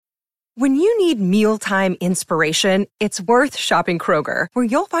When you need mealtime inspiration, it's worth shopping Kroger, where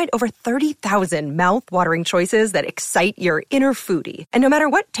you'll find over 30,000 mouth-watering choices that excite your inner foodie. And no matter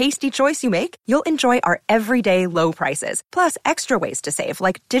what tasty choice you make, you'll enjoy our everyday low prices, plus extra ways to save,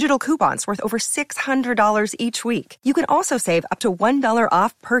 like digital coupons worth over $600 each week. You can also save up to $1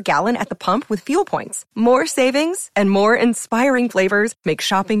 off per gallon at the pump with fuel points. More savings and more inspiring flavors make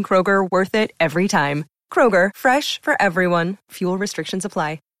shopping Kroger worth it every time. Kroger, fresh for everyone. Fuel restrictions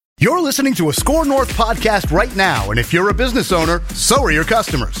apply. You're listening to a Score North podcast right now, and if you're a business owner, so are your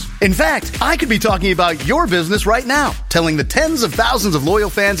customers. In fact, I could be talking about your business right now, telling the tens of thousands of loyal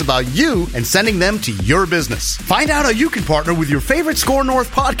fans about you and sending them to your business. Find out how you can partner with your favorite Score North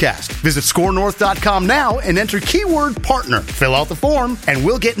podcast. Visit scorenorth.com now and enter keyword partner. Fill out the form, and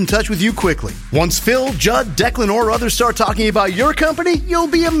we'll get in touch with you quickly. Once Phil, Judd, Declan, or others start talking about your company, you'll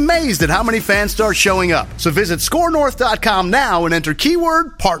be amazed at how many fans start showing up. So visit scorenorth.com now and enter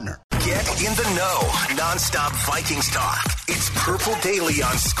keyword partner. Get in the know. Non-stop Vikings talk. It's Purple Daily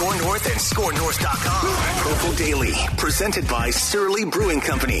on Score North and ScoreNorth.com. Purple Daily, presented by Surly Brewing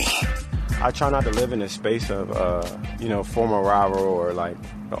Company. I try not to live in a space of, former rival or like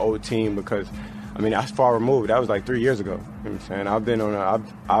the old team because, that's far removed. That was like 3 years ago. You know what I'm saying?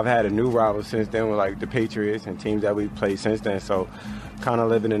 I've had a new rival since then with like the Patriots and teams that we've played since then. So kind of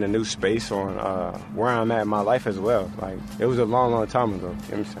living in a new space on where I'm at in my life as well. Like, it was a long, long time ago. You know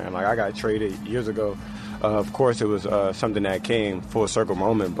what I'm saying? Like, I got traded years ago. Of course, it was something that came full circle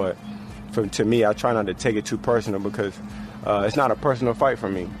moment, but to me, I try not to take it too personal because it's not a personal fight for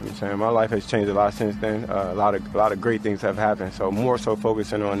me. You know what I'm saying? My life has changed a lot since then. A lot of great things have happened, so more so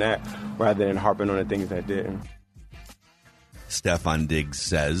focusing on that rather than harping on the things that didn't. Stefon Diggs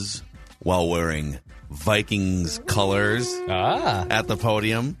says, while wearing Vikings colors at the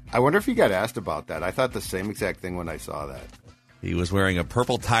podium. I wonder if he got asked about that. I thought the same exact thing when I saw that. He was wearing a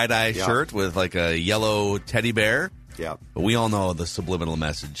purple tie-dye shirt with like a yellow teddy bear. Yeah. But we all know the subliminal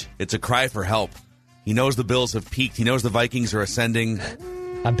message. It's a cry for help. He knows the Bills have peaked. He knows the Vikings are ascending.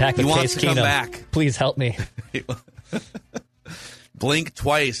 I'm back with Case Keenum. Come back. Please help me. Blink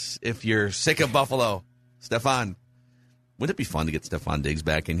twice if you're sick of Buffalo. Stefon. Wouldn't it be fun to get Stefon Diggs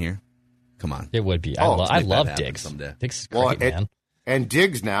back in here? Come on. It would be. I love Diggs. Diggs is great, man. And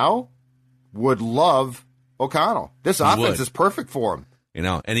Diggs now would love O'Connell. This offense is perfect for him.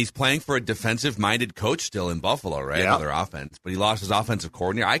 And he's playing for a defensive-minded coach still in Buffalo, right? Yeah. Another offense. But he lost his offensive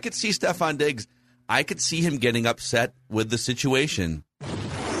coordinator. I could see Stefon Diggs. I could see him getting upset with the situation.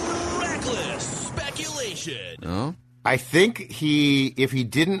 Reckless speculation. No? I think if he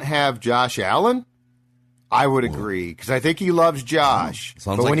didn't have Josh Allen, I would agree, because I think he loves Josh.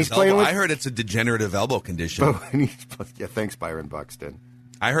 Sounds but like when he's playing I heard it's a degenerative elbow condition. Thanks, Byron Buxton.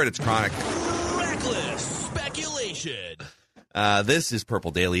 I heard it's chronic. Reckless speculation. This is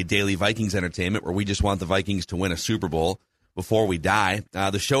Purple Daily, daily Vikings entertainment, where we just want the Vikings to win a Super Bowl before we die.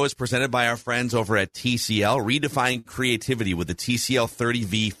 The show is presented by our friends over at TCL. Redefine creativity with the TCL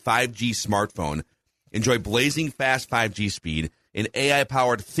 30V 5G smartphone. Enjoy blazing fast 5G speed, an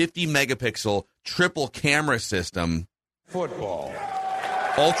AI-powered 50-megapixel triple camera system. Football.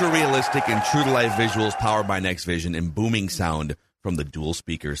 Ultra-realistic and true-to-life visuals powered by NextVision and booming sound from the dual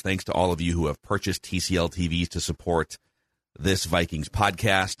speakers. Thanks to all of you who have purchased TCL TVs to support this Vikings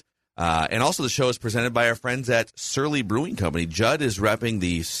podcast. And also the show is presented by our friends at Surly Brewing Company. Judd is repping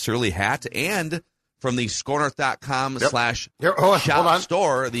the Surly hat, and from the scorenorth.com/shop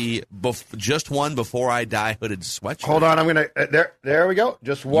store, the just one before I die hooded sweatshirt. Hold on, I'm going to, there we go.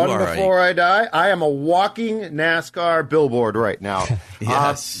 Just one before I die. I am a walking NASCAR billboard right now.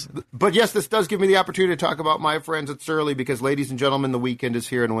 Yes. But yes, this does give me the opportunity to talk about my friends at Surly, because ladies and gentlemen, the weekend is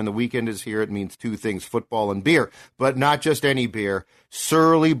here. And when the weekend is here, it means two things: football and beer, but not just any beer.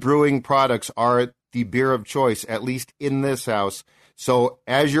 Surly Brewing products are the beer of choice, at least in this house. So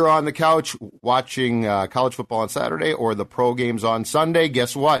as you're on the couch watching college football on Saturday or the pro games on Sunday,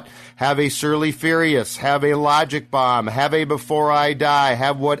 guess what? Have a Surly Furious, have a Logic Bomb, have a Before I Die,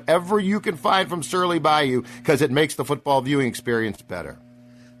 have whatever you can find from Surly by you, because it makes the football viewing experience better.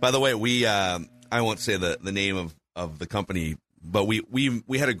 By the way, we I won't say the name of the company, but we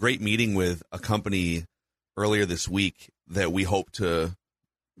had a great meeting with a company earlier this week that we hope to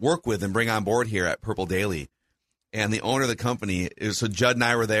work with and bring on board here at Purple Daily. And the owner of the company is, so Judd and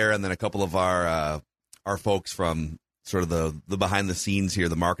I were there, and then a couple of our folks from sort of the behind the scenes here,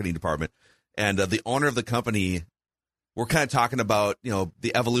 the marketing department. And the owner of the company, we're kind of talking about,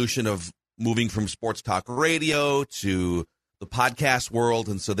 the evolution of moving from sports talk radio to the podcast world.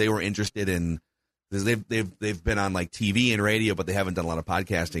 And so they were interested in, they've been on like TV and radio, but they haven't done a lot of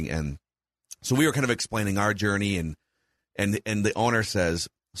podcasting. And so we were kind of explaining our journey, and the owner says,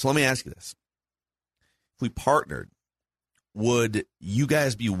 So let me ask you this. If we partnered, would you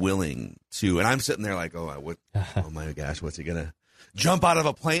guys be willing to, and I'm sitting there like, oh my gosh, what's he going to jump out of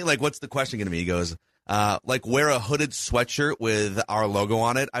a plane? Like, what's the question going to be? He goes, like, wear a hooded sweatshirt with our logo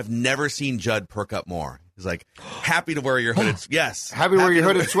on it. I've never seen Judd perk up more. He's like, happy to wear your hooded, yes. Happy to wear your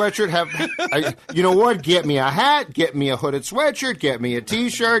hooded sweatshirt. You know what? Get me a hat, get me a hooded sweatshirt, get me a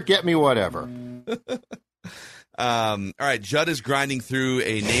T-shirt, get me whatever. All right, Judd is grinding through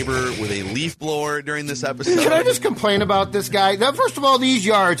a neighbor with a leaf blower during this episode. Can I just complain about this guy? Now, first of all, these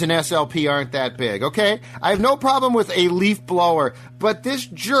yards in SLP aren't that big, okay? I have no problem with a leaf blower, but this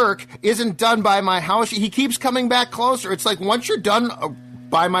jerk isn't done by my house. He keeps coming back closer. It's like once you're done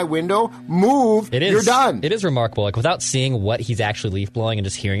by my window, move, you're done. It is remarkable. Like, without seeing what he's actually leaf blowing and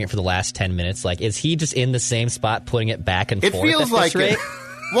just hearing it for the last 10 minutes, like, is he just in the same spot putting it back and forth? It feels like it.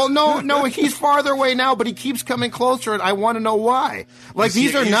 Well, no, he's farther away now, but he keeps coming closer, and I want to know why. Like,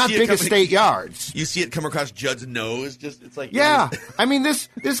 these are not big estate yards. You see it come across Judd's nose, it's like... Yeah, I mean, this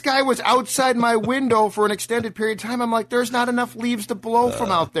guy was outside my window for an extended period of time. I'm like, there's not enough leaves to blow from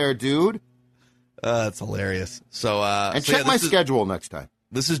out there, dude. That's hilarious. So, check my schedule next time.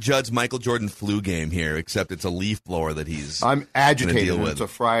 This is Judd's Michael Jordan flu game here, except it's a leaf blower that he's... I'm agitated. It's a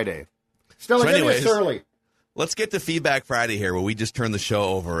Friday. Still, it's early. Let's get to Feedback Friday here, where we just turn the show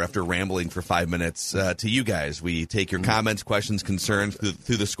over after rambling for 5 minutes to you guys. We take your comments, questions, concerns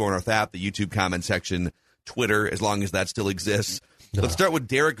through the Score North app, the YouTube comment section, Twitter, as long as that still exists. Let's start with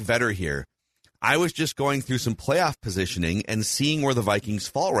Derek Vetter here. I was just going through some playoff positioning and seeing where the Vikings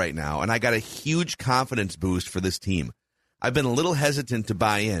fall right now, and I got a huge confidence boost for this team. I've been a little hesitant to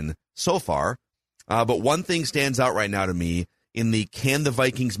buy in so far, but one thing stands out right now to me in the can the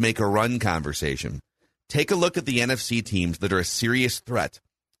Vikings make a run conversation. Take a look at the NFC teams that are a serious threat.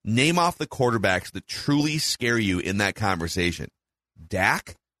 Name off the quarterbacks that truly scare you in that conversation.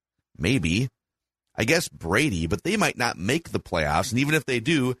 Dak? Maybe. I guess Brady, but they might not make the playoffs, and even if they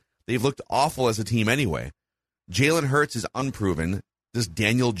do, they've looked awful as a team anyway. Jalen Hurts is unproven. Does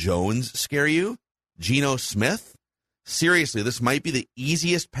Daniel Jones scare you? Geno Smith? Seriously, this might be the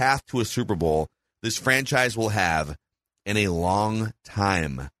easiest path to a Super Bowl this franchise will have in a long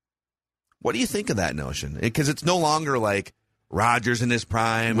time. What do you think of that notion? Because it's no longer like Rodgers in his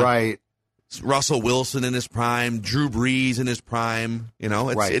prime. Right. Russell Wilson in his prime. Drew Brees in his prime. You know,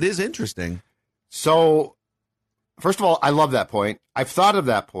 it is interesting. So, first of all, I love that point. I've thought of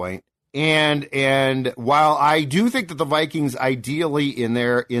that point. And while I do think that the Vikings ideally in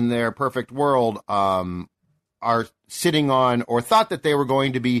their perfect world are sitting on, or thought that they were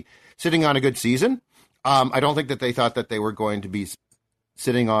going to be sitting on a good season, I don't think that they thought that they were going to be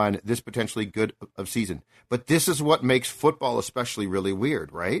sitting on this potentially good of season. But this is what makes football especially really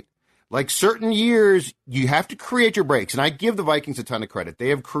weird, right? Like, certain years, you have to create your breaks. And I give the Vikings a ton of credit. They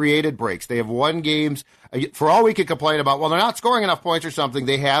have created breaks. They have won games. For all we could complain about, well, they're not scoring enough points or something,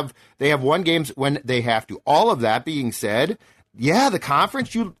 they have won games when they have to. All of that being said, yeah, the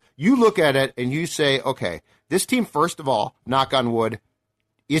conference, you look at it and you say, okay, this team, first of all, knock on wood,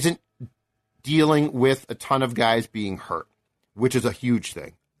 isn't dealing with a ton of guys being hurt, which is a huge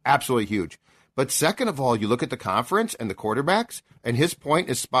thing. Absolutely huge. But second of all, you look at the conference and the quarterbacks, and his point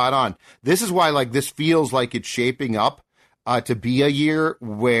is spot on. This is why, like, this feels like it's shaping up to be a year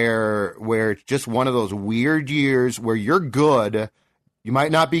where it's just one of those weird years where you're good, you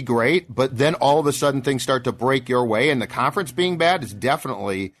might not be great, but then all of a sudden things start to break your way, and the conference being bad is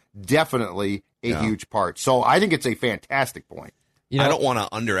definitely a huge part. So I think it's a fantastic point. You know, I don't want to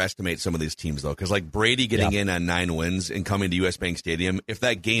underestimate some of these teams, though, because like Brady getting in on 9 wins and coming to U.S. Bank Stadium, if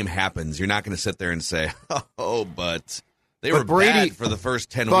that game happens, you're not going to sit there and say, but they were Brady, bad for the first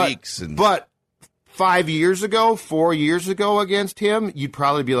 10 weeks. But 4 years ago against him, you'd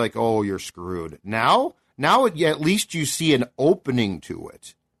probably be like, oh, you're screwed. Now at least you see an opening to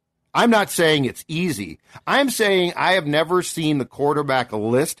it. I'm not saying it's easy. I'm saying I have never seen the quarterback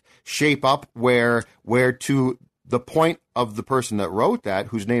list shape up where to the point of the person that wrote that,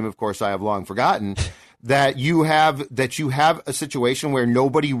 whose name, of course, I have long forgotten, that you have a situation where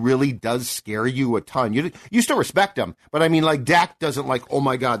nobody really does scare you a ton. You still respect them, but I mean, like, Dak doesn't like, oh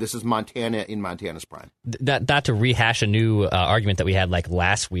my God, this is Montana in Montana's prime. Not to rehash a new argument that we had like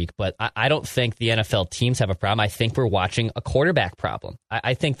last week, but I don't think the NFL teams have a problem. I think we're watching a quarterback problem.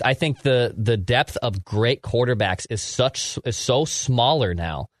 I think the depth of great quarterbacks is so smaller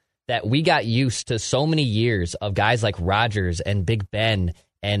now that we got used to so many years of guys like Rodgers and Big Ben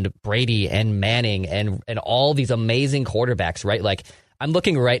and Brady and Manning and all these amazing quarterbacks, right? Like, I'm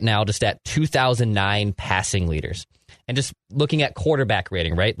looking right now just at 2009 passing leaders and just looking at quarterback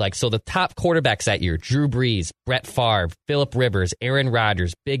rating, right? Like, so the top quarterbacks that year, Drew Brees, Brett Favre, Phillip Rivers, Aaron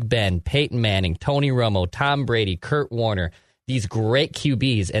Rodgers, Big Ben, Peyton Manning, Tony Romo, Tom Brady, Kurt Warner, these great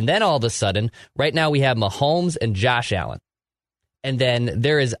QBs. And then all of a sudden, right now we have Mahomes and Josh Allen. And then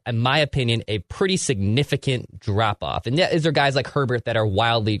there is, in my opinion, a pretty significant drop-off. And is there guys like Herbert that are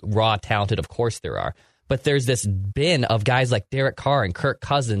wildly raw talented? Of course there are. But there's this bin of guys like Derek Carr and Kirk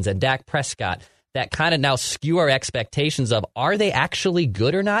Cousins and Dak Prescott that kind of now skew our expectations of, are they actually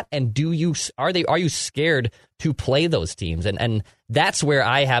good or not? And are you scared to play those teams? And that's where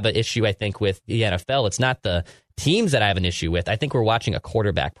I have an issue, I think, with the NFL. It's not the teams that I have an issue with. I think we're watching a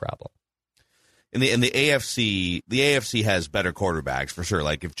quarterback problem. In the AFC, the AFC has better quarterbacks for sure.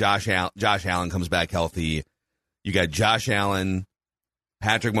 Like if Josh Allen comes back healthy, you got Josh Allen,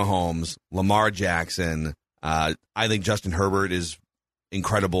 Patrick Mahomes, Lamar Jackson. I think Justin Herbert is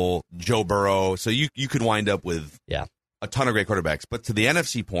incredible. Joe Burrow. So you could wind up with a ton of great quarterbacks. But to the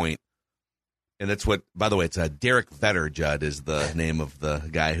NFC point, and that's what, by the way, it's Derek Vetter, Judd, is the name of the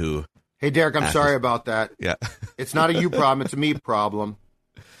guy who. Hey, Derek, I'm sorry about that. Yeah. It's not a you problem. It's a me problem.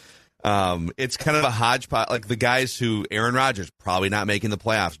 It's kind of a hodgepodge. Like the guys who, Aaron Rodgers, probably not making the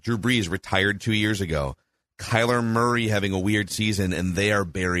playoffs. Drew Brees retired 2 years ago. Kyler Murray having a weird season, and they are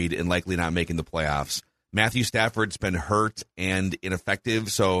buried and likely not making the playoffs. Matthew Stafford's been hurt and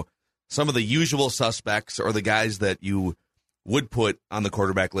ineffective, so some of the usual suspects or the guys that you would put on the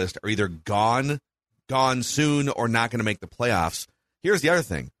quarterback list are either gone soon, or not going to make the playoffs. Here's the other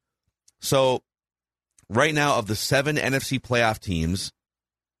thing. So right now, of the 7 NFC playoff teams,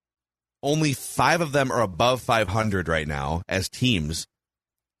 only 5 of them are above 500 right now as teams.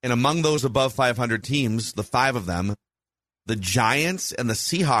 And among those above 500 teams, the 5 of them, the Giants and the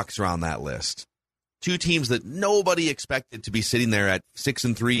Seahawks are on that list. 2 teams that nobody expected to be sitting there at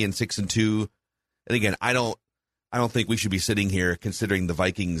 6-3 and 6-2. And again, I don't think we should be sitting here considering the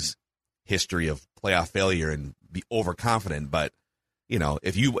Vikings' history of playoff failure and be overconfident. But you know,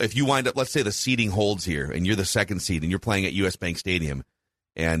 if you wind up, let's say the seeding holds here, and you're the 2nd seed, and you're playing at US Bank Stadium,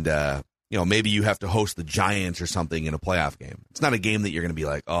 and maybe you have to host the Giants or something in a playoff game. It's not a game that you're going to be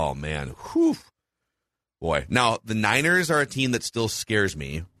like, oh, man, whew. Boy. Now, the Niners are a team that still scares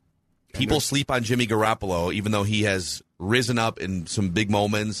me. People sleep on Jimmy Garoppolo, even though he has risen up in some big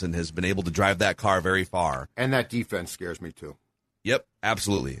moments and has been able to drive that car very far. And that defense scares me, too. Yep,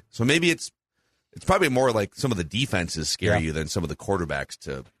 absolutely. So maybe it's probably more like some of the defenses scare you than some of the quarterbacks,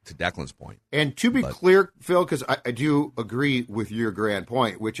 to Declan's point. And to be clear, Phil, because I do agree with your grand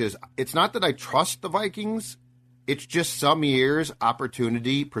point, which is it's not that I trust the Vikings. It's just some years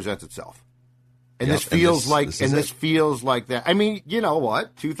opportunity presents itself. And this feels like that. I mean, you know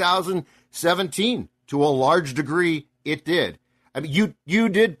what? 2017, to a large degree, it did. I mean, you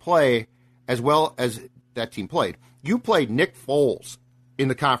did play as well as that team played. You played Nick Foles in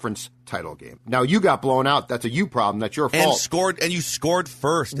the conference title game. Now, you got blown out. That's a you problem. That's your fault. And you scored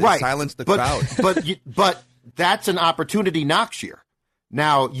first. Right. Silenced the crowd. But that's an opportunity knocks year.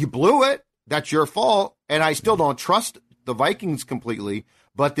 Now, you blew it. That's your fault. And I still don't trust the Vikings completely.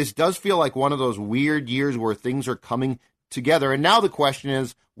 But this does feel like one of those weird years where things are coming together. And now the question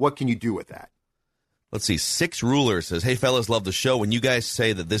is, what can you do with that? Let's see. 6 Ruler says, hey, fellas, love the show. When you guys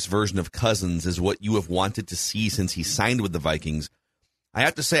say that this version of Cousins is what you have wanted to see since he signed with the Vikings, I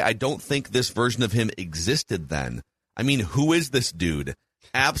have to say I don't think this version of him existed then. I mean, who is this dude?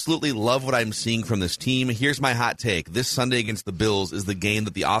 Absolutely love what I'm seeing from this team. Here's my hot take. This Sunday against the Bills is the game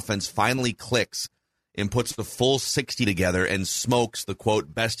that the offense finally clicks and puts the full 60 together and smokes the,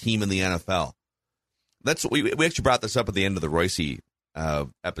 quote, best team in the NFL. That's we actually brought this up at the end of the Royce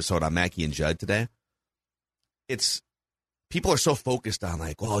episode on Mackey and Judd today. It's people are so focused on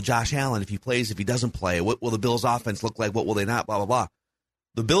like, well, Josh Allen, if he plays, if he doesn't play, what will the Bills offense look like? What will they not? Blah, blah, blah.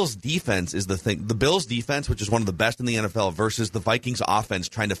 The Bills defense is the thing. The Bills defense, which is one of the best in the NFL, versus the Vikings offense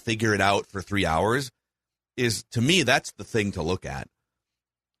trying to figure it out for 3 hours, is, to me, that's the thing to look at.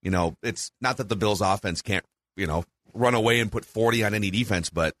 You know, it's not that the Bills offense can't, run away and put 40 on any defense,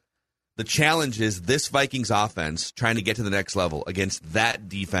 but the challenge is this Vikings offense trying to get to the next level against that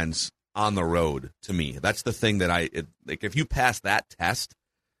defense on the road, to me. That's the thing that if you pass that test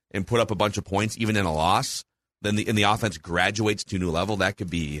and put up a bunch of points, even in a loss, then the offense graduates to a new level. That could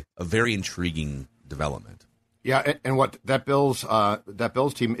be a very intriguing development. Yeah, and what that Bills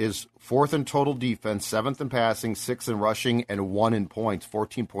team is 4th in total defense, 7th in passing, 6th in rushing, and 1 in points,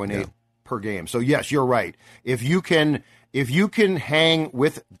 14.8 per game. So yes, you're right. If you can hang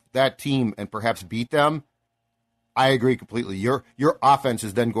with that team and perhaps beat them, I agree completely. Your offense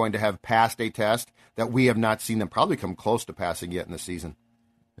is then going to have passed a test that we have not seen them probably come close to passing yet in the season.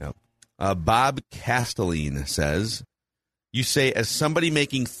 Yep. Bob Castelline says, you say, as somebody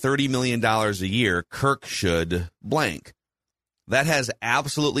making $30 million a year, Kirk should blank. That has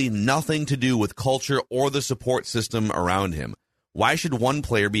absolutely nothing to do with culture or the support system around him. Why should one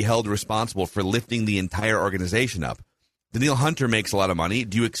player be held responsible for lifting the entire organization up? Danielle Hunter makes a lot of money.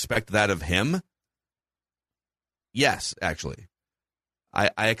 Do you expect that of him? Yes, actually. I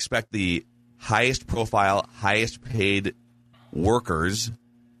expect the highest profile, highest paid workers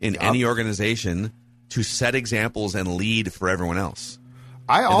in any organization to set examples and lead for everyone else.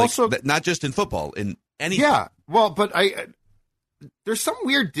 I also... not just in football, in any... Yeah, well, but there's some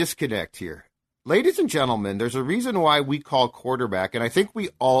weird disconnect here. Ladies and gentlemen, there's a reason why we call quarterback, and I think we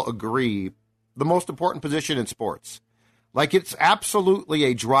all agree, the most important position in sports. Like, it's absolutely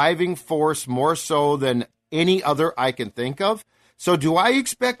a driving force more so than any other I can think of. So do I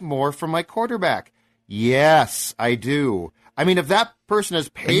expect more from my quarterback? Yes, I do. I mean, if that person is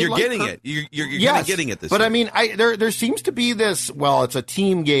paid, and you're like getting it. You're kind of getting it this But year. I mean, there seems to be this, well, it's a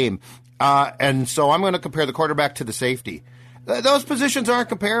team game. And so I'm going to compare the quarterback to the safety. Those positions aren't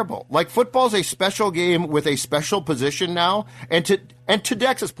comparable. Like, football's a special game with a special position now. And to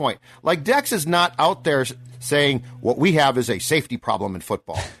Dex's point, like, Dex is not out there saying what we have is a safety problem in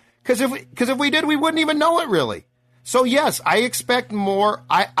football. Because if we did, we wouldn't even know it, really. So, yes, I expect more.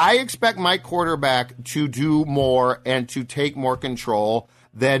 I expect my quarterback to do more and to take more control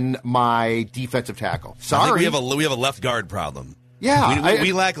than my defensive tackle. Sorry. I think we have a left guard problem. Yeah.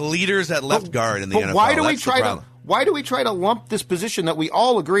 We lack leaders at left guard in the NFL. Why do we try to lump this position that we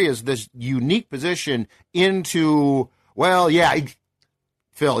all agree is this unique position into, well, yeah,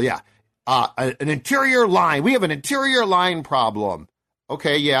 Phil, yeah, an interior line. We have an interior line problem.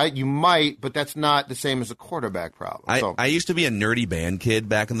 Okay, yeah, you might, but that's not the same as a quarterback problem. I used to be a nerdy band kid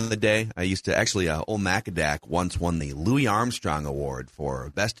back in the day. I used to actually, old Macadac once won the Louis Armstrong Award for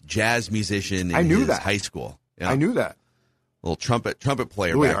best jazz musician in his high school. Yeah. I knew that. Little trumpet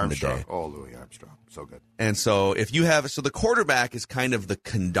player Louis back Armstrong. in the day. Oh, Louis Armstrong. So good. And so the quarterback is kind of the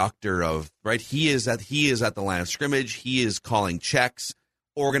conductor of, right? He is at the line of scrimmage. He is calling checks,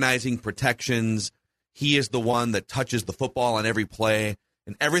 organizing protections. He is the one that touches the football on every play,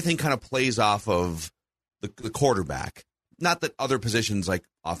 and everything kind of plays off of the quarterback. Not that other positions like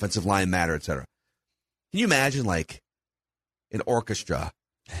offensive line matter, etc. Can you imagine like an orchestra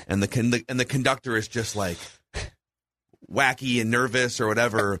and the conductor is just like wacky and nervous or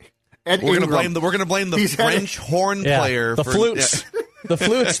whatever? We're going to blame the French horn player. The flutes. The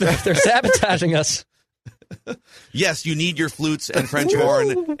flutes, they're sabotaging us. Yes, you need your flutes and French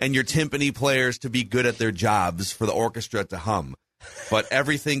horn and your timpani players to be good at their jobs for the orchestra to hum. But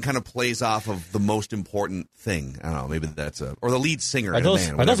everything kind of plays off of the most important thing. I don't know, maybe that's or the lead singer. Are those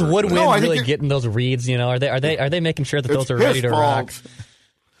woodwinds really getting those reeds? You know, are they making sure that those are ready to rock?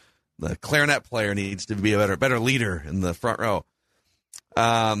 The clarinet player needs to be a better leader in the front row.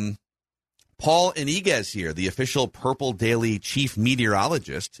 Paul Iniguez here, the official Purple Daily chief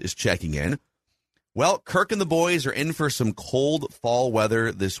meteorologist, is checking in. Well, Kirk and the boys are in for some cold fall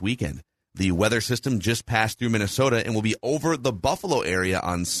weather this weekend. The weather system just passed through Minnesota and will be over the Buffalo area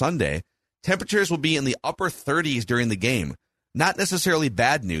on Sunday. Temperatures will be in the upper 30s during the game. Not necessarily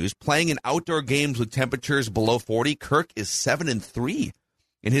bad news. Playing in outdoor games with temperatures below 40, Kirk is 7-3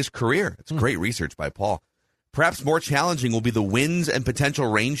 in his career. It's great research by Paul. Perhaps more challenging will be the winds and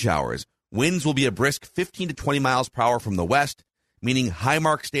potential rain showers. Winds will be a brisk 15 to 20 miles per hour from the west, meaning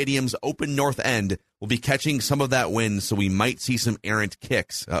Highmark Stadium's open north end will be catching some of that wind, so we might see some errant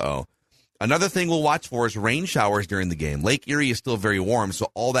kicks. Another thing we'll watch for is rain showers during the game. Lake Erie is still very warm,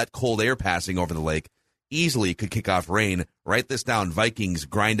 so all that cold air passing over the lake easily could kick off rain. Write this down. Vikings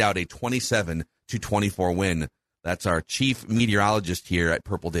grind out a 27-24 win. That's our chief meteorologist here at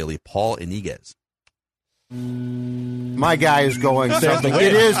Purple Daily, Paul Iniguez. My guy is going something.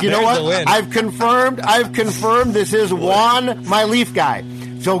 It is. You know what? I've confirmed this is Juan, my Leaf guy.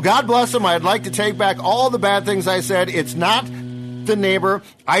 So God bless him. I'd like to take back all the bad things I said. It's not the neighbor.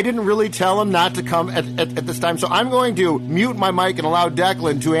 I didn't really tell him not to come at this time. So I'm going to mute my mic and allow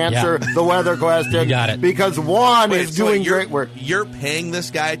Declan to answer the weather question. You got it. Because Juan is doing great work. You're paying this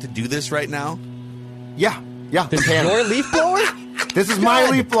guy to do this right now? Yeah. This is your leaf blower? This is my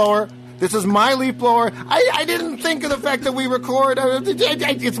leaf blower. This is my leaf blower. I didn't think of the fact that we record.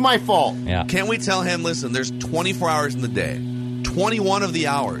 It's my fault. Yeah. Can't we tell him, listen, there's 24 hours in the day. 21 of the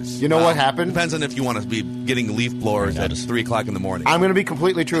hours. You know what happened? Depends on if you want to be getting leaf blowers at 3 o'clock in the morning. I'm going to be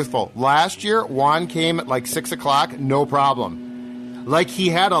completely truthful. Last year, Juan came at like 6 o'clock, no problem. Like he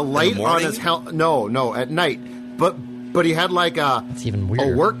had a light on his helmet. No, at night. but he had like That's even a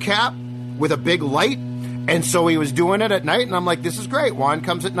weirder. work cap with a big light. And so he was doing it at night, and I'm like, this is great. Juan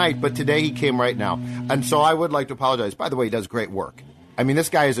comes at night, but today he came right now. And so I would like to apologize. By the way, he does great work. I mean, this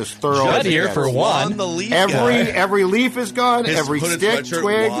guy is as thorough Judd as he here gets. for Juan. The leaf Every leaf is gone. His Every hooded stick, sweatshirt,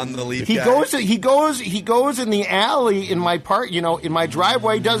 twig. Juan the leaf He guy. goes in the alley in my in my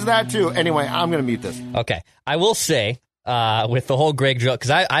driveway. Does that too. Anyway, I'm going to mute this. Okay. I will say, with the whole Greg Joseph,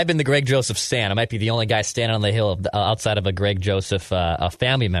 because I've been the Greg Joseph stan. I might be the only guy standing on the hill outside of a Greg Joseph, a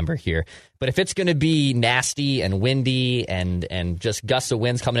family member here. But if it's going to be nasty and windy and just gusts of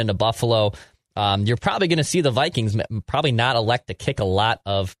winds coming into Buffalo, you're probably going to see the Vikings probably not elect to kick a lot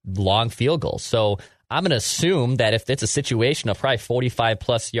of long field goals. So I'm going to assume that if it's a situation of probably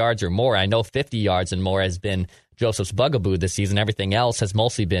 45-plus yards or more, I know 50 yards and more has been Joseph's bugaboo this season. Everything else has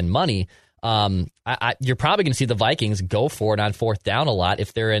mostly been money. You're probably going to see the Vikings go for it on fourth down a lot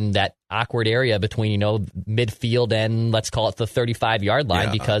if they're in that awkward area between, midfield and let's call it the 35-yard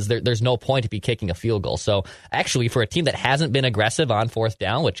line, because there's no point to be kicking a field goal. So actually, for a team that hasn't been aggressive on fourth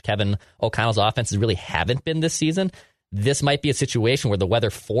down, which Kevin O'Connell's offenses really haven't been this season, this might be a situation where the weather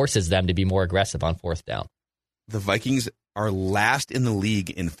forces them to be more aggressive on fourth down. The Vikings are last in the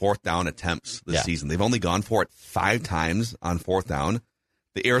league in fourth down attempts this season. They've only gone for it 5 times on fourth down.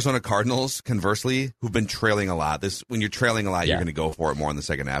 The Arizona Cardinals, conversely, who've been trailing a lot. When you're trailing a lot, you're going to go for it more in the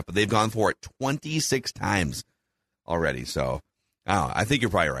second half. But they've gone for it 26 times already. So, I think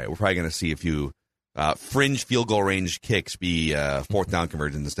you're probably right. We're probably going to see a few fringe field goal range kicks be fourth down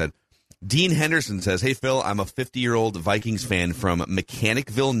conversions instead. Dean Henderson says, "Hey, Phil, I'm a 50-year-old Vikings fan from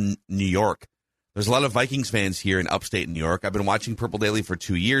Mechanicville, New York. There's a lot of Vikings fans here in upstate New York. I've been watching Purple Daily for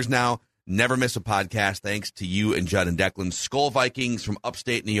 2 years now. Never miss a podcast. Thanks to you and Judd and Declan. Skull Vikings from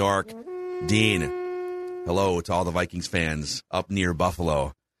upstate New York." Dean, hello to all the Vikings fans up near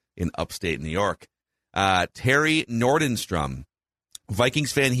Buffalo in upstate New York. Terry Nordenstrom,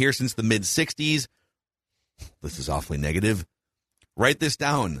 Vikings fan here since the mid-'60s. This is awfully negative. Write this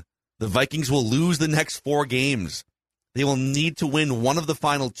down. The Vikings will lose the next 4 games. They will need to win one of the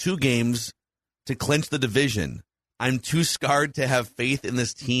final 2 games to clinch the division. I'm too scarred to have faith in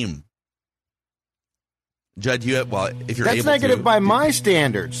this team. Judd, if you're That's able to. negative by my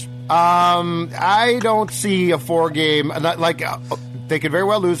standards. I don't see a 4-game, they could very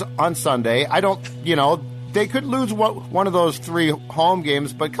well lose on Sunday. I don't, they could lose one of those 3 home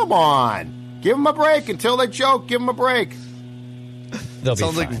games, but come on. Give them a break until they choke. Give them a break.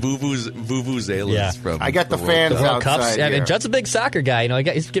 Sounds like Vuvuzelas from. I got the World fans Cup. World Cups. outside here. Judd's a big soccer guy.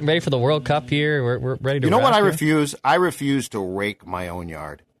 He's getting ready for the World Cup here. We're ready to. You know what I here. refuse? I refuse to rake my own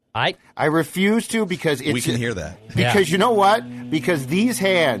yard. I refuse to because it's. We can hear that. Because you know what? Because these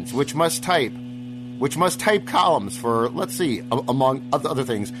hands, which must type columns for, let's see, among other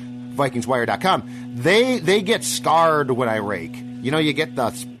things, VikingsWire.com, they get scarred when I rake. You get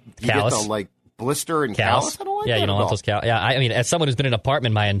the blister and callus. I don't like that you don't at want all. those callus. Yeah, I mean, as someone who's been in an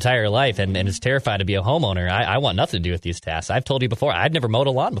apartment my entire life and is terrified to be a homeowner, I want nothing to do with these tasks. I've told you before, I've never mowed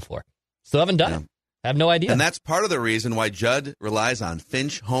a lawn before. Still haven't done it. I have no idea. And that's part of the reason why Judd relies on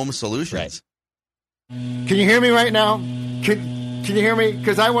Finch Home Solutions. Can you hear me right now? Can you hear me?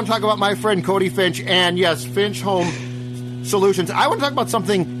 Because I want to talk about my friend Cody Finch and, yes, Finch Home Solutions. I want to talk about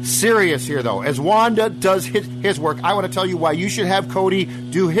something serious here, though. As Wanda does his work, I want to tell you why you should have Cody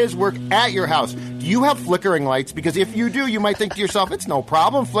do his work at your house. Do you have flickering lights? Because if you do, you might think to yourself, it's no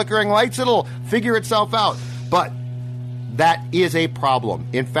problem. Flickering lights, it'll figure itself out. But that is a problem.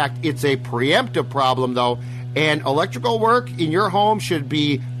 In fact, it's a preemptive problem, though. And electrical work in your home should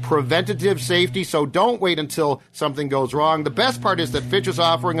be preventative safety, so don't wait until something goes wrong. The best part is that Finch is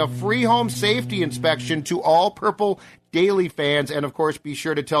offering a free home safety inspection to all Purple Daily fans. And, of course, be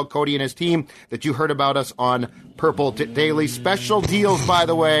sure to tell Cody and his team that you heard about us on Purple Daily. Special deals, by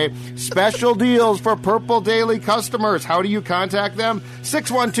the way. Special deals for Purple Daily customers. How do you contact them?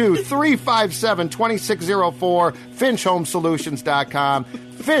 612-357-2604, FinchHomeSolutions.com.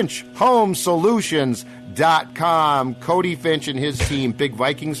 FinchHomeSolutions.com. Cody Finch and his team, big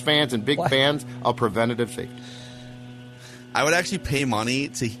Vikings fans and big fans of preventative safety. I would actually pay money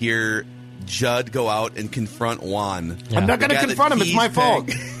to hear Judd go out and confront Juan. Yeah. I'm not going to confront him. It's my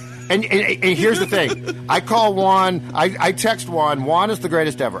fault. And here's the thing. I call Juan. I text Juan. Juan is the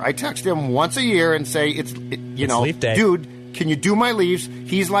greatest ever. I text him once a year and say, it's leaf day. Dude, can you do my leaves?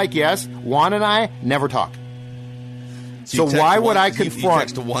 He's like, yes. Juan and I never talk. So why would I confront?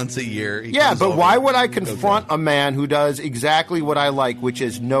 You text once a year. Yeah, but why would I confront a man who does exactly what I like, which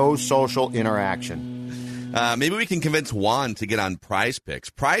is no social interaction? Maybe we can convince Juan to get on Prize Picks.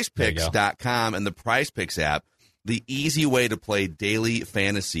 PrizePicks.com and the Prize Picks app, the easy way to play daily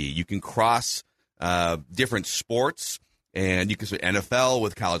fantasy. You can cross different sports. And you can say NFL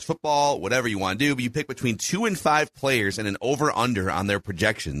with college football, whatever you want to do. But you pick between 2 and 5 players and an over-under on their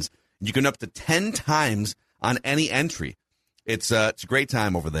projections. You can up to 10 times on any entry. It's a great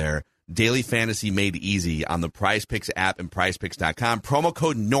time over there. Daily fantasy made easy on the Prize Picks app and prizepicks.com. Promo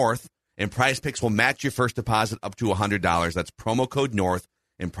code NORTH, and Prize Picks will match your first deposit up to $100. That's promo code NORTH,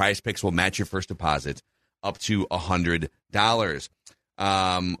 and Prize Picks will match your first deposit up to $100.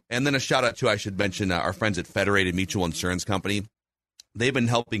 And then a shout out to, I should mention, our friends at Federated Mutual Insurance Company. They've been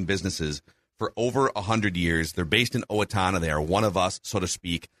helping businesses for over 100 years. They're based in Owatonna. They are one of us, so to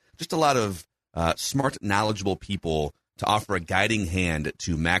speak. Just a lot of smart, knowledgeable people to offer a guiding hand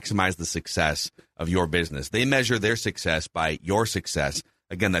to maximize the success of your business. They measure their success by your success.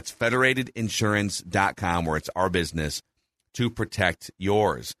 Again, that's federatedinsurance.com, where it's our business to protect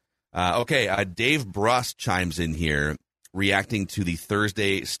yours. Dave Bruss chimes in here, reacting to the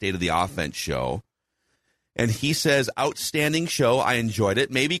Thursday State of the Offense show. And he says, outstanding show. I enjoyed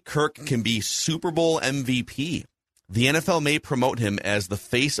it. Maybe Kirk can be Super Bowl MVP. The NFL may promote him as the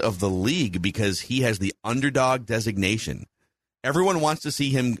face of the league because he has the underdog designation. Everyone wants to see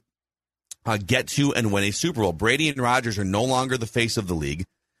him get to and win a Super Bowl. Brady and Rodgers are no longer the face of the league,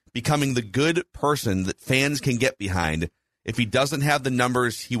 becoming the good person that fans can get behind. If he doesn't have the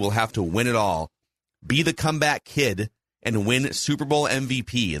numbers, he will have to win it all. Be the comeback kid and win Super Bowl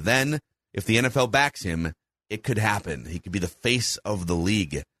MVP. Then, if the NFL backs him, it could happen. He could be the face of the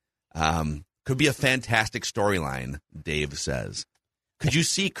league. Could be a fantastic storyline, Dave says. Could you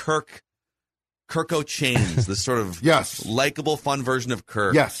see Kirko Chains, this sort of likable, fun version of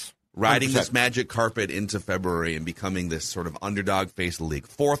Kirk, riding 100%. This magic carpet into February and becoming this sort of underdog face of the league?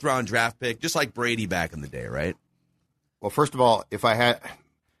 4th-round draft pick, just like Brady back in the day, right? Well, first of all,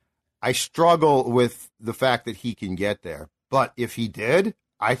 I struggle with the fact that he can get there. But if he did,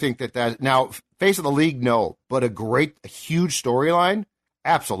 I think that now, face of the league, no. But a huge storyline,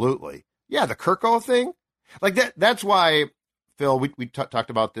 absolutely. Yeah, the Kirko thing. Like that's why, Phil, we talked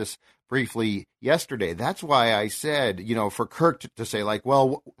about this briefly yesterday. That's why I said, for Kirk to say, like,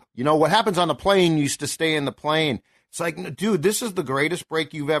 well, what happens on the plane used to stay in the plane. It's like, dude, this is the greatest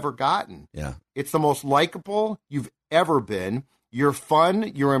break you've ever gotten. Yeah. It's the most likable you've ever been. You're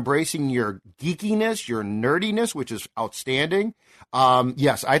fun. You're embracing your geekiness, your nerdiness, which is outstanding.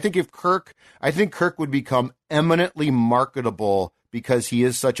 Yes, I think Kirk would become eminently marketable because he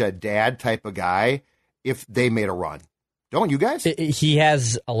is such a dad type of guy if they made a run. Don't you guys? He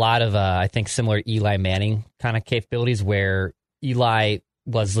has a lot of, I think, similar Eli Manning kind of capabilities where Eli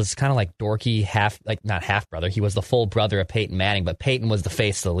was kind of like dorky, not half brother. He was the full brother of Peyton Manning, but Peyton was the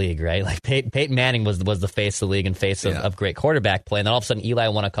face of the league, right? Like Peyton Manning was the face of the league and face of great quarterback play. And then all of a sudden, Eli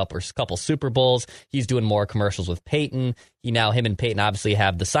won a couple Super Bowls. He's doing more commercials with Peyton. Him and Peyton obviously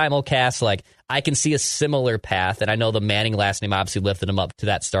have the simulcast. Like, I can see a similar path, and I know the Manning last name obviously lifted him up to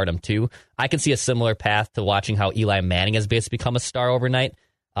that stardom too. I can see a similar path to watching how Eli Manning has basically become a star overnight,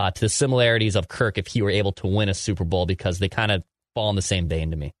 to the similarities of Kirk if he were able to win a Super Bowl, because they kind of fall in the same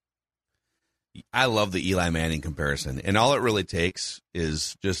vein to me. I love the Eli Manning comparison, and all it really takes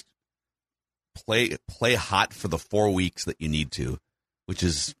is just play hot for the 4 weeks that you need to, which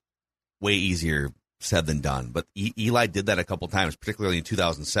is way easier said than done. But Eli did that a couple times, particularly in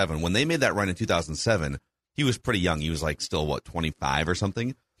 2007. When they made that run in 2007, he was pretty young. He was like still, 25 or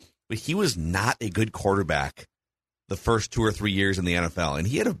something? But he was not a good quarterback the first 2 or 3 years in the NFL.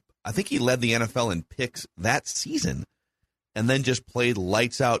 And I think he led the NFL in picks that season and then just played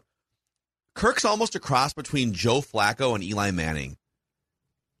lights out. Kirk's almost a cross between Joe Flacco and Eli Manning,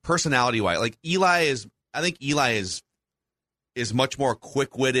 personality-wise. Like, I think Eli is much more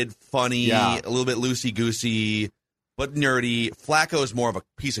quick-witted, funny, a little bit loosey-goosey, but nerdy. Flacco is more of a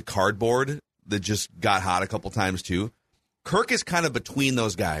piece of cardboard that just got hot a couple times too. Kirk is kind of between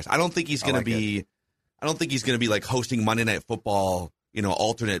those guys. I don't think he's going to be like hosting Monday Night Football,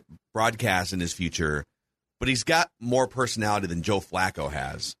 alternate broadcasts in his future, but he's got more personality than Joe Flacco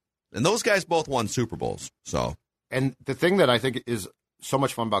has. And those guys both won Super Bowls. And the thing that I think is so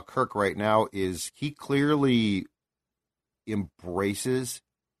much fun about Kirk right now is he clearly embraces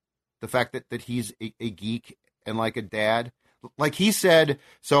the fact that he's a geek and like a dad. Like he said,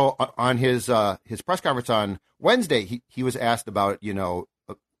 so on his press conference on Wednesday, he was asked about,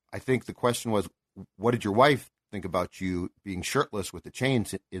 I think the question was, what did your wife think about you being shirtless with the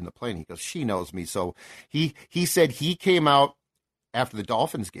chains in the plane? He goes, she knows me. So he said he came out after the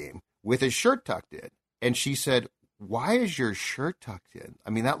Dolphins game with his shirt tucked in. And she said, why is your shirt tucked in? I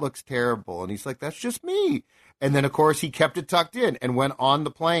mean, that looks terrible. And he's like, that's just me. And then, of course, he kept it tucked in and went on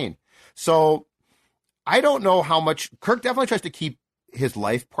the plane. So I don't know how much Kirk definitely tries to keep his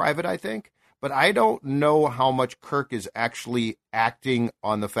life private, I think. but I don't know how much Kirk is actually acting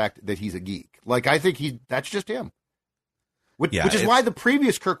on the fact that he's a geek. Like, I think that's just him. Which is why the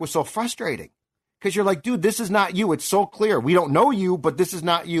previous Kirk was so frustrating. Because you're like, dude, this is not you. It's so clear. We don't know you, but this is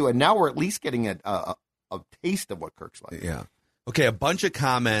not you. And now we're at least getting a taste of what Kirk's like. Yeah. Okay, a bunch of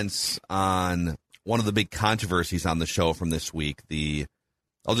comments on one of the big controversies on the show from this week.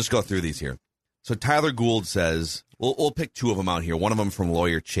 I'll just go through these here. So Tyler Gould says, we'll pick two of them out here. One of them from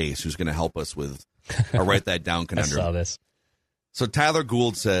Lawyer Chase, who's going to help us with a Write That Down conundrum. I saw this. So Tyler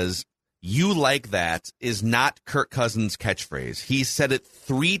Gould says, "You like that" is not Kirk Cousins' catchphrase. He said it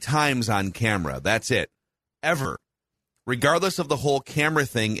 3 times on camera. That's it. Ever. Regardless of the whole camera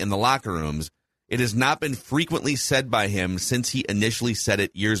thing in the locker rooms, it has not been frequently said by him since he initially said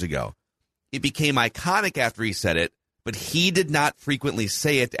it years ago. It became iconic after he said it, but he did not frequently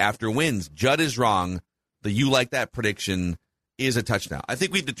say it after wins. Judd is wrong. The "you like that" prediction is a touchdown. I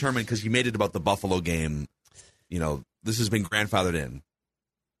think we've determined, because you made it about the Buffalo game, this has been grandfathered in.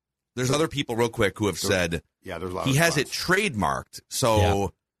 There's other people real quick who have said there's a lot he of has it response. trademarked.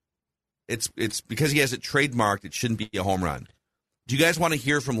 So it's because he has it trademarked, it shouldn't be a home run. Do you guys want to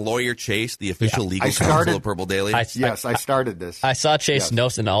hear from Lawyer Chase, the official legal counsel of Purple Daily? I started this. I saw Chase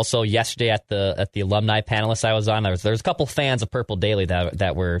Nosen also yesterday at the alumni panelist I was on. There's a couple fans of Purple Daily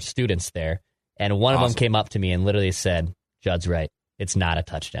that were students there, and one of them came up to me and literally said, "Judd's right. It's not a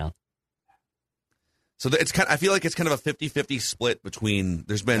touchdown." So I feel like it's kind of a 50-50 split between.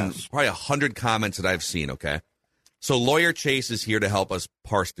 There's been probably 100 comments that I've seen. Okay, so Lawyer Chase is here to help us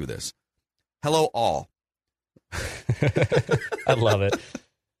parse through this. Hello, all. I love it.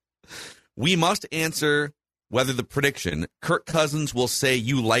 We must answer whether the prediction, Kirk Cousins will say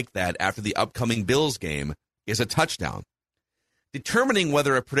 "you like that" after the upcoming Bills game, is a touchdown. Determining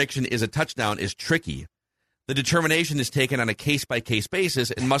whether a prediction is a touchdown is tricky. The determination is taken on a case-by-case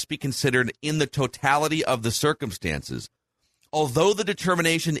basis and must be considered in the totality of the circumstances. Although the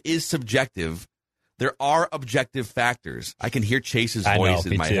determination is subjective, there are objective factors. I can hear Chase's voice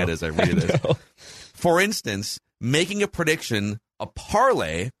in my head as I read this. For instance, making a prediction a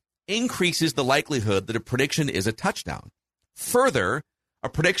parlay increases the likelihood that a prediction is a touchdown. Further, a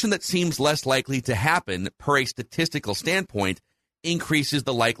prediction that seems less likely to happen per a statistical standpoint increases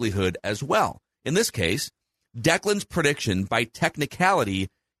the likelihood as well. In this case, Declan's prediction by technicality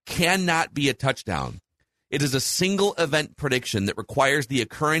cannot be a touchdown. It is a single event prediction that requires the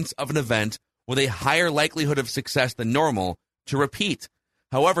occurrence of an event with a higher likelihood of success than normal to repeat.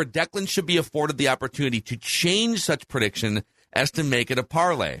 However, Declan should be afforded the opportunity to change such prediction as to make it a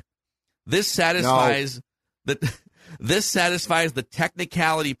parlay. This satisfies the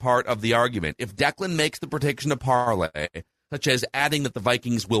technicality part of the argument. If Declan makes the prediction a parlay, such as adding that the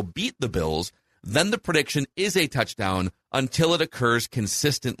Vikings will beat the Bills, then the prediction is a touchdown until it occurs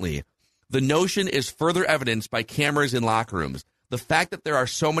consistently. The notion is further evidenced by cameras in locker rooms. The fact that there are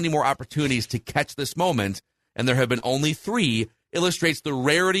so many more opportunities to catch this moment, and there have been only 3, illustrates the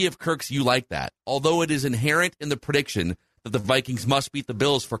rarity of Kirk's "you like that." Although it is inherent in the prediction that the Vikings must beat the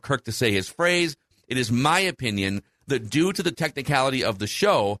Bills for Kirk to say his phrase, it is my opinion that due to the technicality of the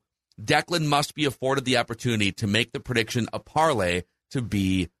show, Declan must be afforded the opportunity to make the prediction a parlay to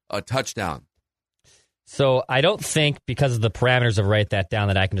be a touchdown. So I don't think, because of the parameters of Write That Down,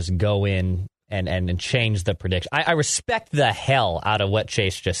 that I can just go in and change the prediction. I respect the hell out of what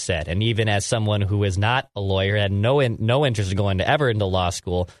Chase just said. And even as someone who is not a lawyer, had no interest in going ever into law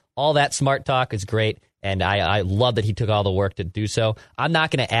school, all that smart talk is great. And I love that he took all the work to do so. I'm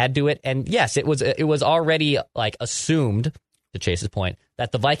not going to add to it. And yes, it was already like assumed, to Chase's point,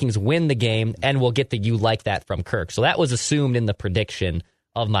 that the Vikings win the game and will get the "you like that" from Kirk. So that was assumed in the prediction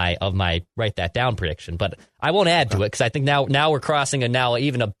of my Write That Down prediction, but I won't add to it because I think now we're crossing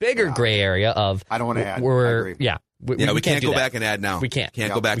even a bigger gray area of. I don't want to add. We can't go back and add now. We can't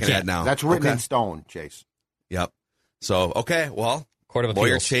go back and add now. That's written in stone, Chase. Yep. So Court of Appeals.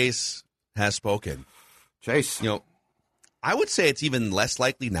 Lawyer Chase has spoken. Chase, I would say it's even less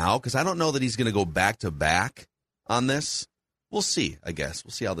likely now because I don't know that he's going to go back to back on this. We'll see. I guess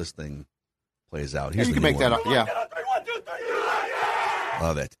we'll see how this thing plays out. You can make that up. Yeah.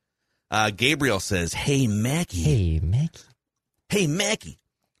 Love it. Gabriel says, Hey, Mackie. Hey, Mackie.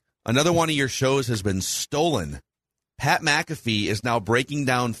 Another one of your shows has been stolen. Pat McAfee is now breaking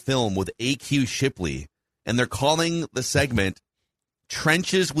down film with A.Q. Shipley, and they're calling the segment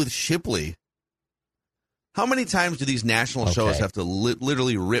Trenches with Shipley. How many times do these national shows have to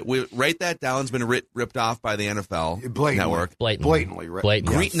literally Write That Down? Has been ripped off by the NFL Network.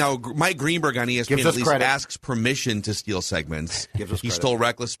 Blatantly. Now, Mike Greenberg on ESPN at least asks permission to steal segments. He stole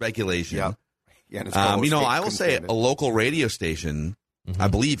Reckless Speculation. Yeah. I will say a local radio station I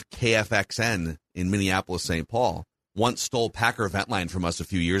believe KFXN in Minneapolis, St. Paul, once stole Packer Ventline from us a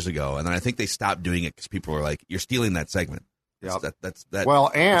few years ago, and then I think they stopped doing it because people were like, "You're stealing that segment." Yep. That's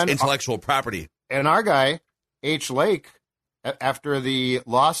intellectual property. And our guy H. Lake, after the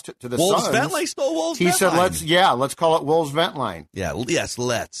loss to the Wolves Suns, Ventline stole Wolves. He Ventline. said, let's call it Wolves Ventline. Yeah, yes,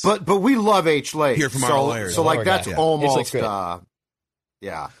 let's. But we love H. Lake. Hear from our lawyers. So like that's almost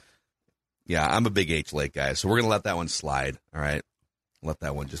Yeah, I'm a big H. Lake guy, so we're going to let that one slide, all right? Let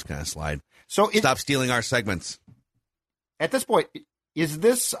that one just kind of slide. So stop stealing our segments. At this point, is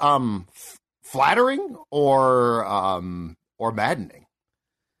this flattering or maddening?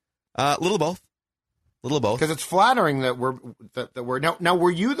 A little both. Because it's flattering that we're now. Were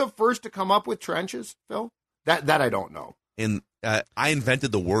you the first to come up with trenches, Phil? That I don't know. I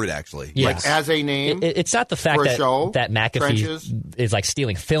invented the word, actually. Yes. Like as a name. It's not the fact that McAfee trenches is like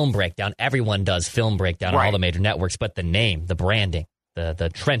stealing film breakdown. Everyone does film breakdown on all the major networks, but the name, the branding,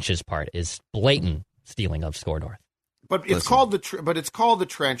 the trenches part is blatant stealing of Score North. But it's called the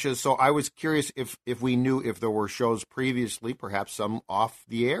trenches. So I was curious if we knew if there were shows previously, perhaps some off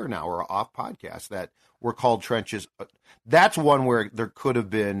the air now or off podcasts that were called trenches. That's one where there could have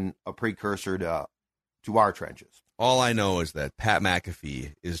been a precursor to our trenches. All I know is that Pat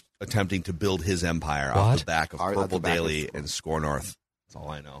McAfee is attempting to build his empire off the back of Purple Daily and Score North. That's all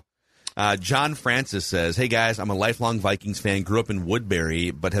I know. John Francis says, "Hey guys, I'm a lifelong Vikings fan. Grew up in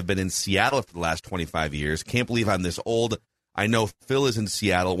Woodbury, but have been in Seattle for the last 25 years. Can't believe I'm this old. I know Phil is in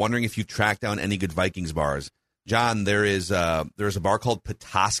Seattle. Wondering if you track down any good Vikings bars." John, there's a bar called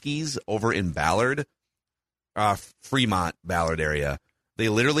Petoskey's over in Ballard, Fremont, Ballard area. They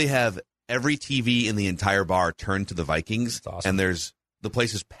literally have every TV in the entire bar turned to the Vikings, and the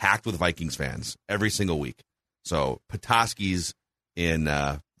place is packed with Vikings fans every single week. So Petoskey's in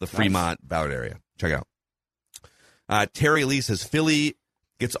the Fremont, Ballard area. Check it out. Terry Lee says, Philly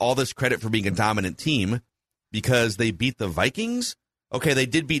gets all this credit for being a dominant team because they beat the Vikings. Okay, they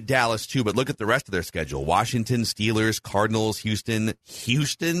did beat Dallas too, but look at the rest of their schedule. Washington, Steelers, Cardinals,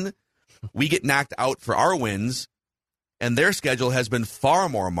 Houston. We get knocked out for our wins, and their schedule has been far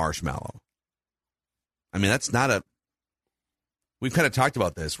more marshmallow. I mean, that's not a... We've kind of talked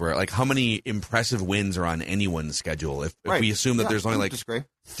about this, where like how many impressive wins are on anyone's schedule. If we assume that there's only like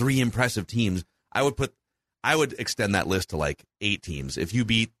 3 impressive teams, I would extend that list to like 8 teams. If you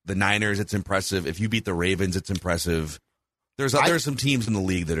beat the Niners, it's impressive. If you beat the Ravens, it's impressive. There's some teams in the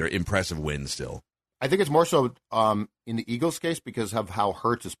league that are impressive wins still. I think it's more so in the Eagles' case because of how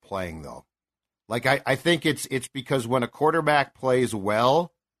Hurts is playing, though. Like I think it's because when a quarterback plays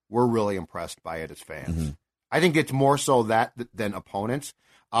well, we're really impressed by it as fans. Mm-hmm. I think it's more so that than opponents.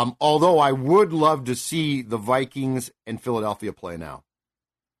 Although I would love to see the Vikings and Philadelphia play now,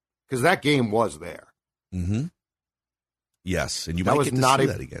 because that game was there. Mm-hmm. Yes, and you might get to see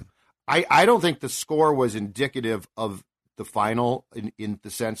that again. I don't think the score was indicative of the final in the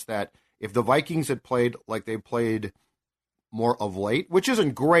sense that if the Vikings had played like they played more of late, which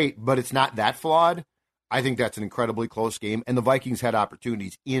isn't great, but it's not that flawed, I think that's an incredibly close game, and the Vikings had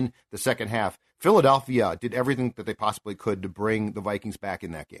opportunities in the second half. Philadelphia did everything that they possibly could to bring the Vikings back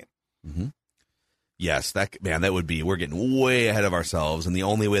in that game. Mm-hmm. Yes, that would be, we're getting way ahead of ourselves, and the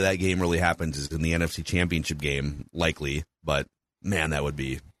only way that game really happens is in the NFC Championship game, likely, but man, that would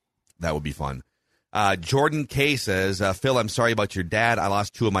be fun. Jordan K says, Phil, I'm sorry about your dad. I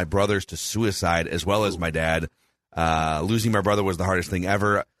lost 2 of my brothers to suicide as well as my dad. Losing my brother was the hardest thing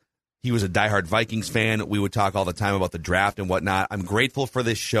ever. He was a diehard Vikings fan. We would talk all the time about the draft and whatnot. I'm grateful for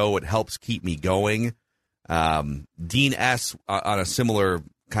this show. It helps keep me going. Dean S., on a similar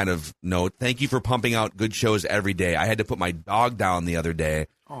kind of note, thank you for pumping out good shows every day. I had to put my dog down the other day,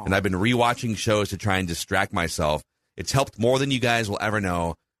 and I've been rewatching shows to try and distract myself. It's helped more than you guys will ever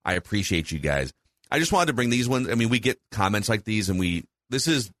know. I appreciate you guys. I just wanted to bring these ones. I mean, we get comments like these, and this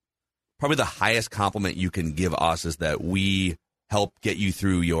is probably the highest compliment you can give us, is that we help get you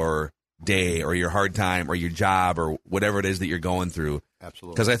through your day or your hard time or your job or whatever it is that you're going through.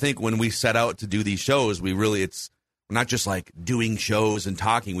 Absolutely. Because I think when we set out to do these shows, we're not just like doing shows and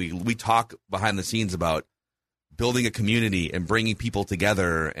talking. We talk behind the scenes about building a community and bringing people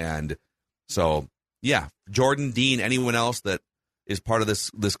together. And so, yeah, Jordan, Dean, anyone else that is part of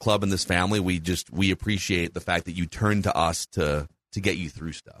this club and this family, we appreciate the fact that you turn to us to get you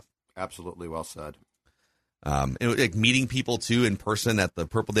through stuff. Absolutely, well said. And like meeting people too in person at the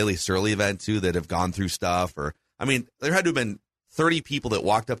Purple Daily Surly event too that have gone through stuff. Or I mean, there had to have been 30 people that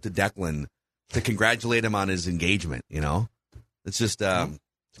walked up to Declan to congratulate him on his engagement. You know, it's just cool,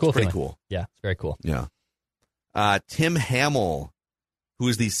 it's pretty cool. Yeah, it's very cool. Yeah. Tim Hamill, who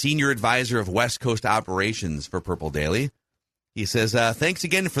is the senior advisor of West Coast operations for Purple Daily, He says, thanks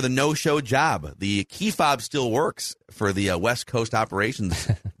again for the no-show job. The key fob still works for the West Coast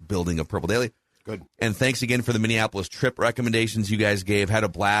operations building of Purple Daily. Good. And thanks again for the Minneapolis trip recommendations you guys gave. Had a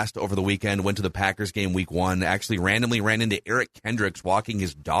blast over the weekend. Went to the Packers game week 1. Actually randomly ran into Eric Kendricks walking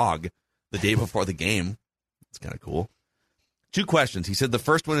his dog the day before the game. It's kind of cool. 2 questions. He said the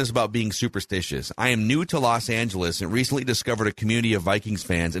first one is about being superstitious. I am new to Los Angeles and recently discovered a community of Vikings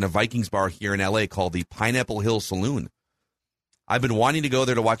fans in a Vikings bar here in L.A. called the Pineapple Hill Saloon. I've been wanting to go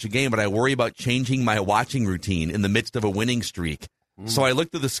there to watch a game, but I worry about changing my watching routine in the midst of a winning streak. So I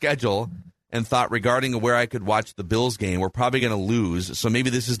looked at the schedule and thought regarding where I could watch the Bills game, we're probably going to lose, so maybe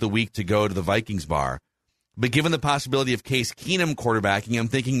this is the week to go to the Vikings bar. But given the possibility of Case Keenum quarterbacking, I'm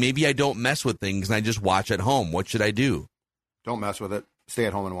thinking maybe I don't mess with things and I just watch at home. What should I do? Don't mess with it. Stay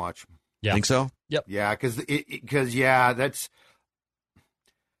at home and watch. Yeah. Think so? Yep. Yeah, because that's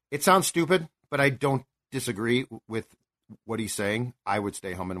it sounds stupid, but I don't disagree with what he's saying. I would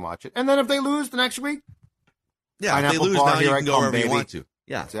stay home and watch it. And then if they lose the next week, yeah, if they Pineapple lose Bar, now, you here can I go come, wherever you baby. want to.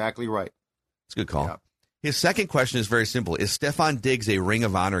 Yeah, exactly right. it's a good call. Yeah. His second question is very simple. Is Stephon Diggs a Ring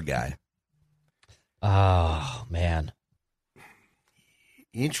of Honor guy? Oh, man.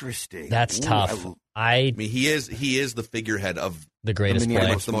 Interesting. That's tough. I mean, he is the figurehead of the greatest the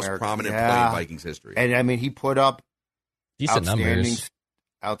play. the most prominent play in Vikings history. And I mean, he put up Decent numbers.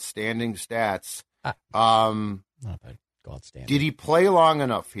 outstanding stats. Not bad. Go outstanding. Did he play long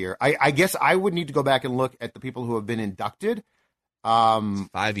enough here? I guess I would need to go back and look at the people who have been inducted. 5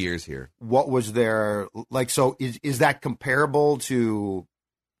 years here. What was their like? So is that comparable to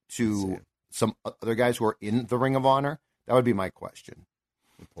some other guys who are in the Ring of Honor? That would be my question.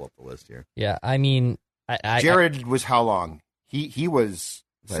 Let me pull up the list here. Yeah, I mean, Jared was how long? He was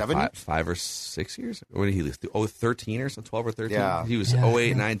Like 7 5 or 6 years? Or did he lose? 13 or something? 12 or 13? Yeah. He was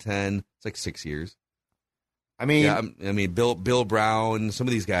 08, 9, 10. It's like 6 years. I mean, Yeah, I mean, Bill Brown. Some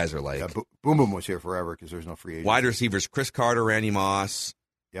of these guys are like Boom Boom was here forever because there's no free agent. wide receivers. Chris Carter, Randy Moss,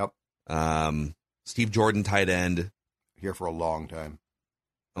 Yep, Steve Jordan, tight end. here for a long time.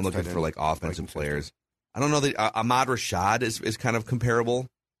 I'm looking Tight for end, like offensive Vikings players. I don't know that Ahmad Rashad is kind of comparable.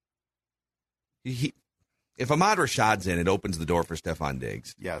 If Ahmad Rashad's in, it opens the door for Stephon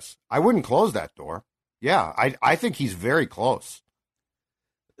Diggs. Yes, I wouldn't close that door. Yeah, I think he's very close.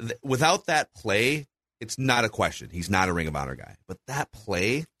 Without that play, it's not a question. He's not a Ring of Honor guy. But that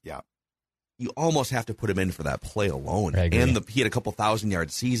play, Yeah, you almost have to put him in for that play alone. I agree. And he had a couple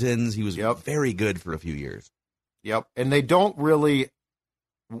 1,000-yard seasons. He was very good for a few years. yep. And they don't really,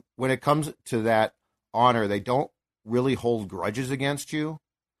 when it comes to that honor, they don't really hold grudges against you.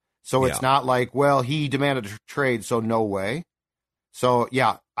 So it's not like, well, he demanded a trade, so no way. So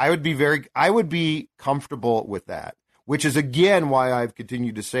yeah, I would be comfortable with that, which is again why I've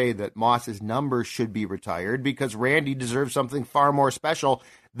continued to say that Moss's numbers should be retired because Randy deserves something far more special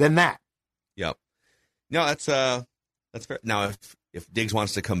than that. Yep. No, that's fair. Now, if Diggs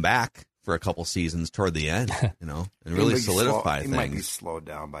wants to come back for a couple seasons toward the end, and really solidify things, he might be slowed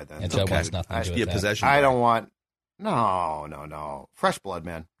down by then. And Joe wants nothing to do be a with that. possession. I don't want. No. Fresh blood,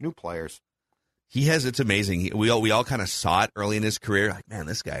 man. New players. It's amazing. We all kind of saw it early in his career. Like, man,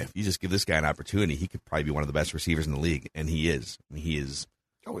 this guy, if you just give this guy an opportunity, he could probably be one of the best receivers in the league. And he is. I mean, he is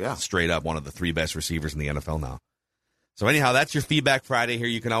straight up one of the 3 best receivers in the NFL now. So anyhow, that's your Feedback Friday here.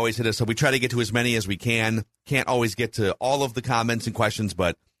 You can always hit us up. We try to get to as many as we can. Can't always get to all of the comments and questions,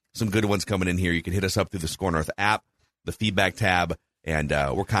 but some good ones coming in here. You can hit us up through the Score North app, the feedback tab, and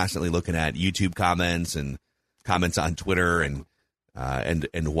we're constantly looking at YouTube comments and comments on Twitter and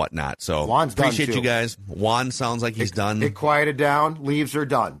whatnot. So Juan's appreciate done, too. you guys. Juan sounds like he's done. It quieted down. Leaves are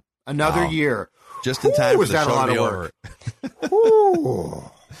done. Another year. Just in time for Was the that a show lot to be of over.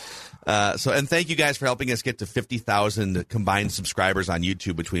 work? And thank you guys for helping us get to 50,000 combined subscribers on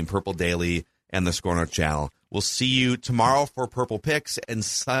YouTube between Purple Daily and the Score North channel. We'll see you tomorrow for Purple Picks and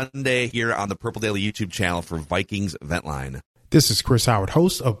Sunday here on the Purple Daily YouTube channel for Vikings Vent Line. This is Chris Howard,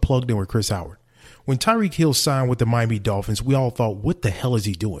 host of Plugged In with Chris Howard. When Tyreek Hill signed with the Miami Dolphins, we all thought, what the hell is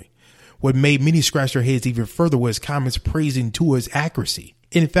he doing? What made many scratch their heads even further was comments praising Tua's accuracy.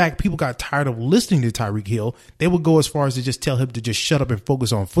 In fact, people got tired of listening to Tyreek Hill. They would go as far as to just tell him to just shut up and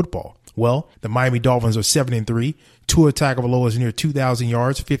focus on football. Well, the Miami Dolphins are 7-3. Tua Tagovailoa is near 2,000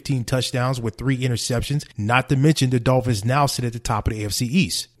 yards, 15 touchdowns with 3 interceptions. Not to mention the Dolphins now sit at the top of the AFC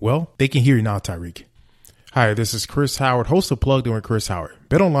East. Well, they can hear you now, Tyreek. Hi, this is Chris Howard, host of Plugged In with Chris Howard.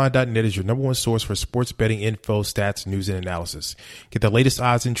 BetOnline.net is your number one source for sports betting info, stats, news, and analysis. Get the latest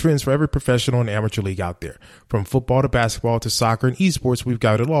odds and trends for every professional and amateur league out there. From football to basketball to soccer and esports, we've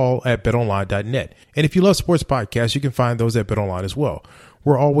got it all at BetOnline.net. And if you love sports podcasts, you can find those at BetOnline as well.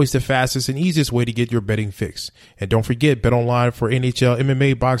 We're always the fastest and easiest way to get your betting fix. And don't forget, BetOnline for NHL,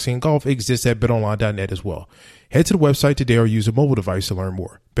 MMA, boxing, and golf exists at betonline.net as well. Head to the website today or use a mobile device to learn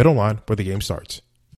more. BetOnline, where the game starts.